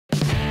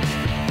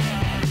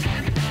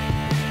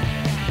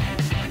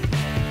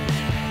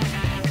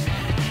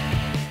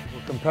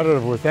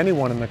competitive with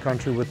anyone in the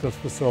country with this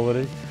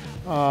facility.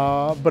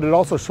 But it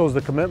also shows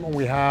the commitment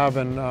we have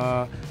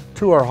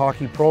to our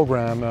hockey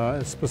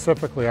program.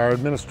 Specifically, our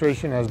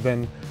administration has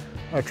been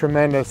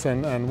tremendous,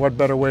 and what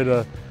better way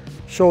to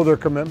show their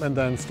commitment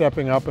than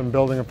stepping up and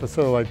building a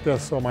facility like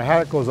this. So my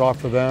hat goes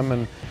off to them,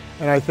 and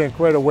I think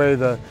right away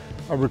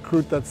a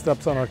recruit that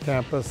steps on our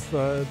campus,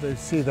 they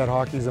see that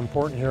hockey is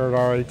important here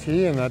at RIT,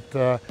 and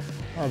that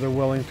they're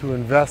willing to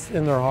invest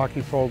in their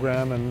hockey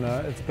program, and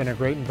it's been a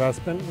great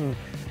investment,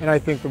 and I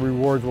think the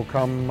rewards will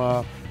come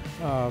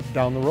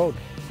down the road.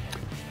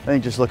 I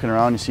think just looking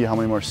around, you see how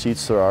many more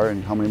seats there are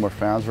and how many more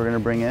fans we're going to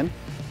bring in,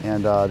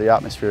 and the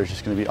atmosphere is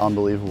just going to be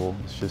unbelievable.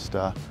 It's just,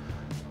 I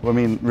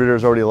mean,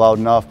 Ritter's already loud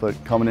enough, but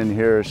coming in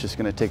here, it's just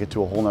going to take it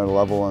to a whole nother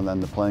level, and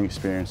then the playing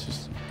experience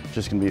is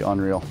just going to be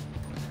unreal.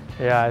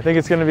 Yeah, I think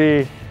it's going to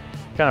be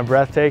kind of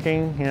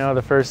breathtaking. You know,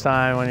 the first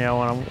time when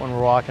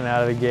we're walking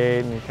out of the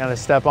gate and you kind of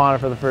step on it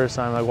for the first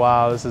time, like,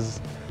 wow, this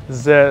is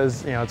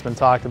it. You know, it's been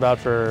talked about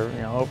for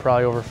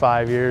probably over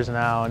 5 years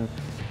now, and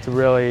to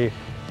really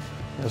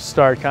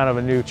start kind of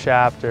a new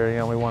chapter. You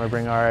know, we want to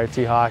bring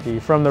RIT hockey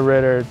from the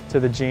Ritter to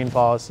the Gene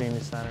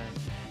Polisseni Center.